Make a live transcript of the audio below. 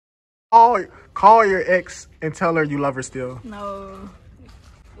Call your ex and tell her you love her still. No.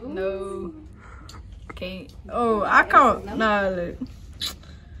 No. Can't. Oh, I can't. Nah, look.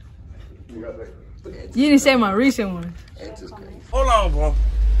 You didn't say my recent one. Hold on, bro.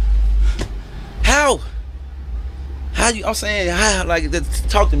 How you, I'm saying, how, like,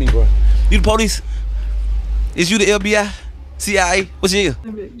 talk to me, bro. You the police? Is you the FBI? CIA? What's your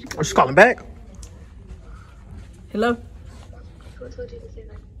deal? Oh, she's calling back? Hello?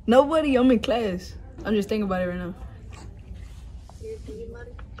 Nobody, I'm in class. I'm just thinking about it right now. You're thinking about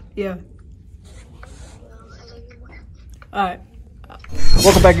it? Yeah. I love you more. Alright.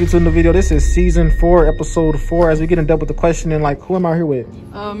 Welcome back into the video. This is season 4, episode 4. As we get in depth with the question and like, who am I here with?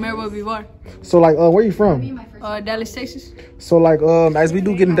 Maribel Vivar. So like, where you from? Dallas, Texas. So like, as we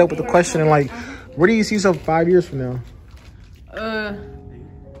do get in depth with the question and like, where do you see yourself 5 years from now?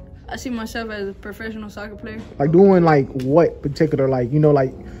 I see myself as a professional soccer player. Like doing like what particular? Like, you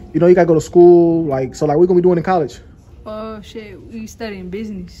gotta go to school. Like, so like, what gonna be doing in college? Oh shit, we studying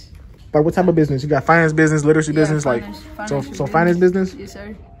business. Like what type of business? You got finance business, literacy business, finance, like so finance business? Yes,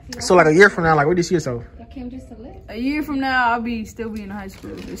 sir. So like a year from now, like where do you see yourself? A year from now, I'll still be in high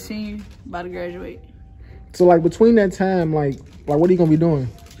school, a senior, about to graduate. So like between that time, like what are you gonna be doing?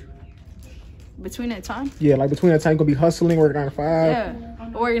 Between that time? Yeah, like between that time, you gonna be hustling, working 9 to 5. Yeah,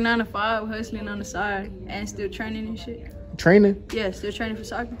 working 9 to 5, hustling on the side, and still training and shit. Training? Yeah, still training for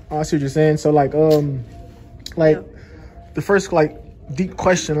soccer. Oh, I see what you're saying. So like Yeah. the first like deep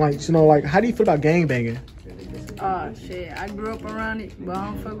question, like like how do you feel about gang banging? Oh shit, I grew up around it, but I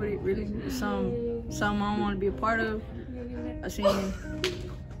don't fuck with it really. It's something I don't want to be a part of. I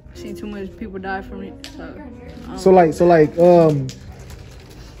seen too much people die from it. So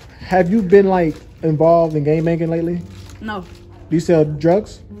have you been like involved in gang banging lately? No. Do you sell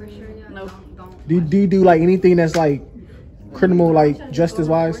drugs? No. Do you do like anything that's like criminal, like justice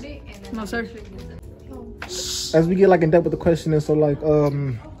wise? No, sir. As we get like in depth with the question, and so like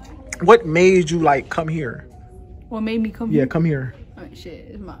what made you like come here? What made me come here? Yeah, come here. Oh, shit,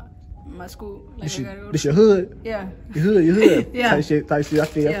 it's my school. Like, This your hood? Yeah. Your hood. Yeah. Type shit. I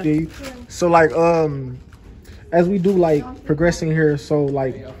feel you. So like as we do like progressing here, so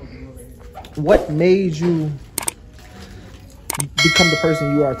like what made you become the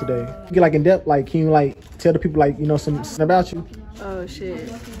person you are today? Get like in depth, like can you like tell the people like something about you? Oh shit.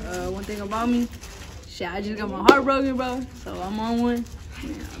 One thing about me, shit, I just got my heart broken, bro. So I'm on one. Yeah,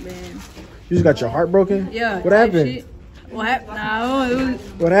 man. You just got your heart broken? Yeah. What happened? Shit. What happened? Nah, it was,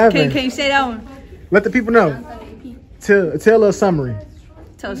 what happened? Can't say that one. Let the people know. Tell a summary.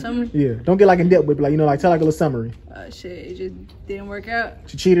 Tell summary? Yeah. Don't get like in depth with it, like tell like a little summary. Shit, it just didn't work out.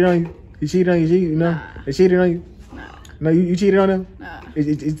 She cheated on you? He cheated on you, Nah. They cheated on you? Nah. No, you cheated on them? Nah.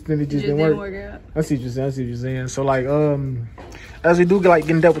 It just didn't work out. I see what you're saying. So like as we do get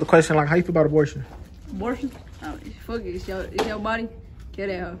in depth with the question, like how you feel about abortion? Abortion? Oh, fuck it. It's your body. Kill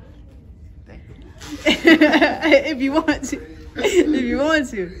that hoe. If you want to. If you want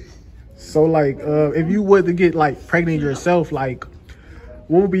to. So like if you were to get like pregnant yourself, like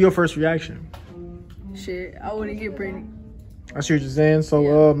what would be your first reaction? Shit, I wouldn't get pregnant. I see what you're saying.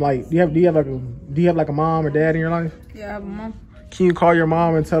 So like do you have like a mom or dad in your life? Yeah, I have a mom. Can you call your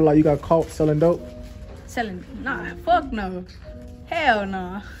mom and tell her like you got caught selling dope? Selling? Nah, fuck no. Hell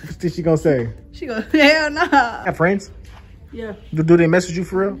nah. What's she gonna say? She go, hell nah. Have friends? Yeah. Do they message you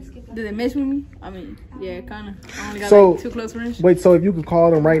for real? Do they mess with me? I mean, yeah, kind of. I only got like 2 close friends. Wait, so if you could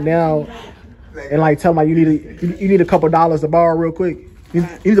call them right now and like tell them like you need a couple dollars to borrow real quick. You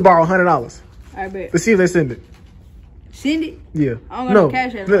need to borrow $100. I bet. Let's see if they send it. Send it? Yeah. I don't got no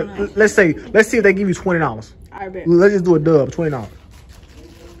cash app. Let's see if they give you $20. I bet. Let's just do a dub, $20.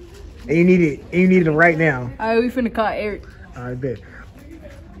 And you need it right now. All right, we finna call Eric. I bet.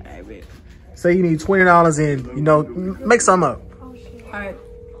 I bet. Say you need $20 and make some up. All right.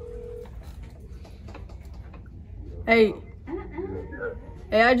 Hey,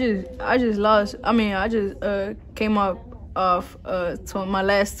 I just lost. I mean, I just came up off my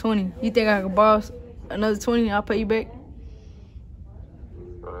last 20. You think I could borrow another 20? I'll pay you back.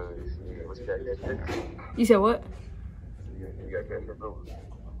 You said what?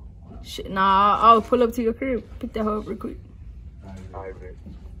 Shit, nah, I'll pull up to your crib. Pick that hoe up real quick. All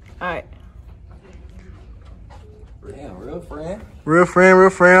right. Damn, real friend. Real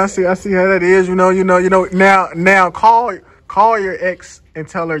friend. I see how that is. Now call your ex and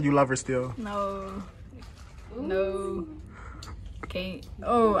tell her you love her still. No. Can't.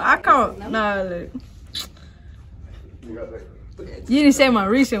 Oh, I can't. Nah, look. You didn't say my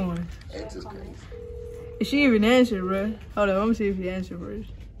recent one. Is she even answered, bro? Hold on, let me see if she answered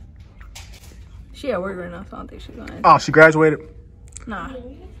first. She at work right now, so I don't think she's gonna answer. Oh, she graduated? Nah.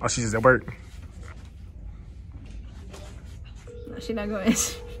 Oh, she's just at work. No, she not gonna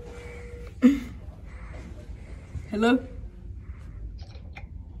answer. Hello?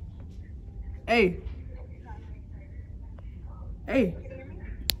 Hey. Hey.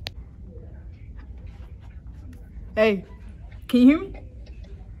 Hey. Can you hear me?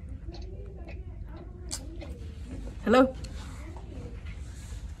 Hello?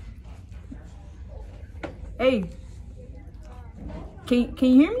 Hey. Can you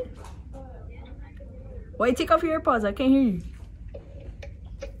hear me? Wait, take off your AirPods. I can't hear you.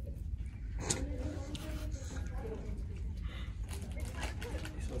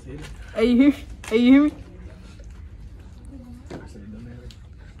 Hey, you hear? Hey, you hear me?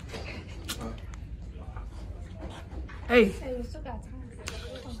 Hey. Hey, we still got time.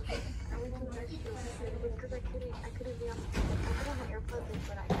 Because I couldn't be on. I put on my AirPods,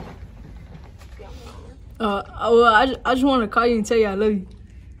 but I couldn't be on the phone. Well, I just want to call you and tell you I love you.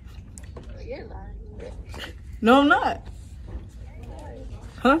 You're lying. No, I'm not.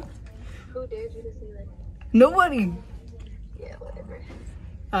 Huh? Who dared you to say that? Nobody. Yeah, whatever.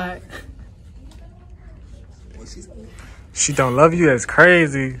 Alright. She don't love you? That's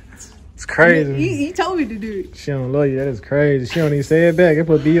crazy. It's crazy. He told me to do it. She don't love you. That is crazy. She don't even say it back. It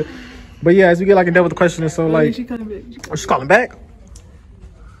put be. But yeah, as we get like in depth with the question, so like, She coming back. oh, she's calling back.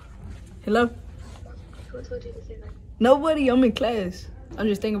 Hello? Who told you to say that? Nobody. I'm in class. I'm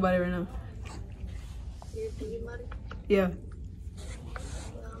just thinking about it right now. You're thinking about it? Yeah.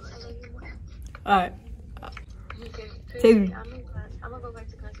 Well, I love you more. Alright. Okay. Take me. I'm in class. I'm gonna go back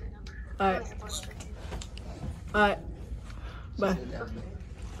to class right now. Alright. Alright. Bye.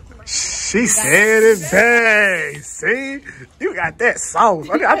 She said it back. See, you got that sauce.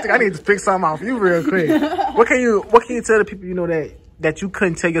 I think I need to pick something off you real quick. What can you tell the people you know that you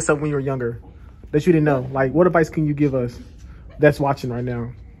couldn't tell yourself when you were younger, that you didn't know? Like, what advice can you give us that's watching right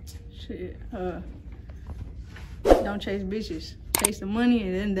now? Shit. Don't chase bitches. Chase the money,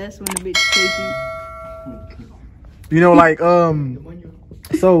 and then that's when the bitch chase you. You know, like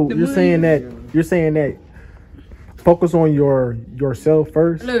so you're saying that focus on yourself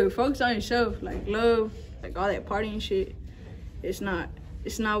first. Look, focus on yourself. Like love, like all that partying shit. It's not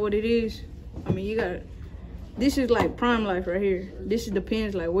what it is. I mean, you gotta. This is like prime life right here. This is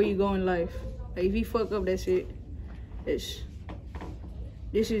depends like where you go in life. Like if you fuck up, that's it. This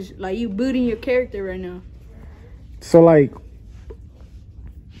is like you building your character right now. So like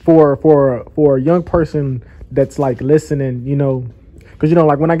for a young person that's like listening, you know, because you know,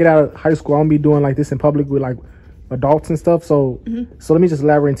 like when I get out of high school, I'm gonna be doing like this in public with like adults and stuff. So so let me just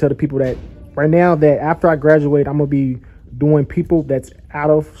elaborate and tell the people that right now that after I graduate, I'm gonna be doing people that's out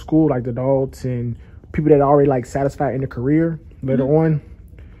of school, like the adults and people that are already like satisfied in their career later on.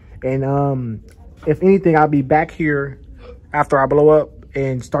 And if anything, I'll be back here after I blow up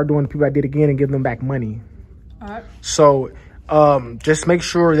and start doing the people I did again and give them back money. All right. So just make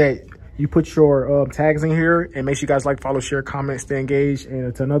sure that you put your tags in here and make sure you guys like, follow, share, comment, stay engaged. And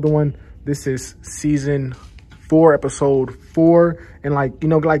it's another one. This is season 4, episode 4. And like, you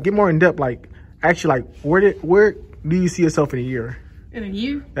know, like get more in depth. Like actually, like where do you see yourself in a year? In a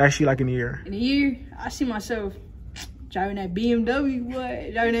year? Actually, like in a year. In a year, I see myself driving that BMW.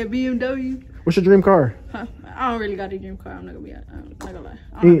 What? Driving that BMW. What's your dream car? Huh? I don't really got a dream car. I'm not gonna lie.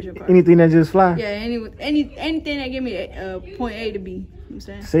 I don't have a dream car. Anything that just fly? Yeah, anything that give me point A to B. You know what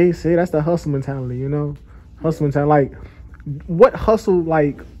I'm saying? See, that's the hustle mentality, you know? Hustle mentality. Like, what hustle,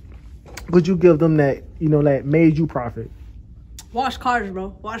 like, would you give them that, you know, that made you profit? Wash cars,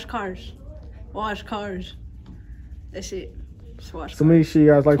 bro. Wash cars. Wash cars. That's it. Just wash cars. So make sure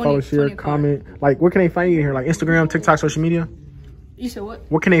you guys like, follow, share, comment. Like, where can they find you in here? Like, Instagram, TikTok, social media? You said what?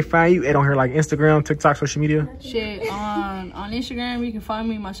 Where can they find you at on here? Like, Instagram, TikTok, social media? Shit, on Instagram, you can find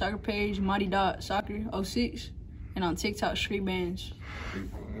me, my soccer page, Mighty.Soccer06. And on TikTok, Street Bands.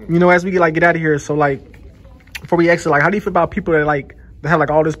 You know, as we get out of here, so like before we exit, like how do you feel about people that like that have like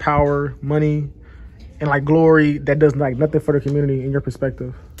all this power, money, and like glory that does like nothing for the community in your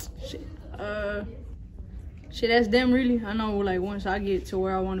perspective? Shit, that's them really. I know like once I get to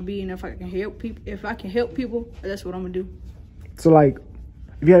where I want to be and if I can help people, that's what I'm gonna do. So like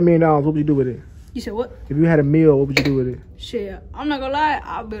if you had $1 million, what would you do with it? You said what? If you had $1 million, what would you do with it? Shit, I'm not gonna lie,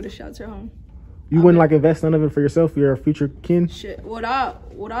 I'll build a shelter home. You wouldn't like invest none of it for yourself, your future kin? Shit, what I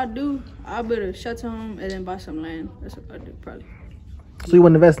do, I'll build a shelter home and then buy some land. That's what I do probably. So you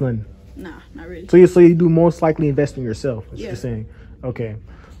wouldn't invest none? Nah, not really. So you do most likely invest in yourself, is what you're saying. Okay.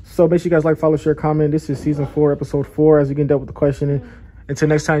 So make sure you guys like, follow, share, comment. This is season 4, episode 4, as we get dealt with the questioning. Until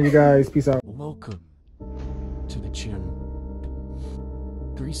next time, you guys, peace out. Welcome to the channel.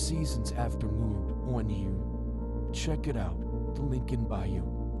 3 seasons after moved on here. Check it out. the Lincoln Bayou.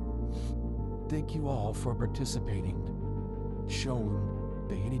 Thank you all for participating, showing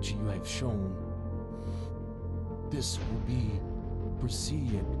the energy you have shown. This will be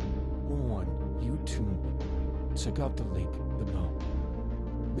proceeded on YouTube. Check out the link below.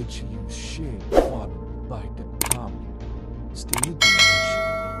 Make sure you share, follow, like, and comment. Stay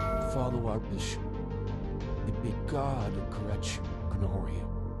engaged. Follow our mission. And may God correct you,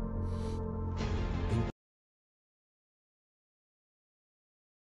 Gloria.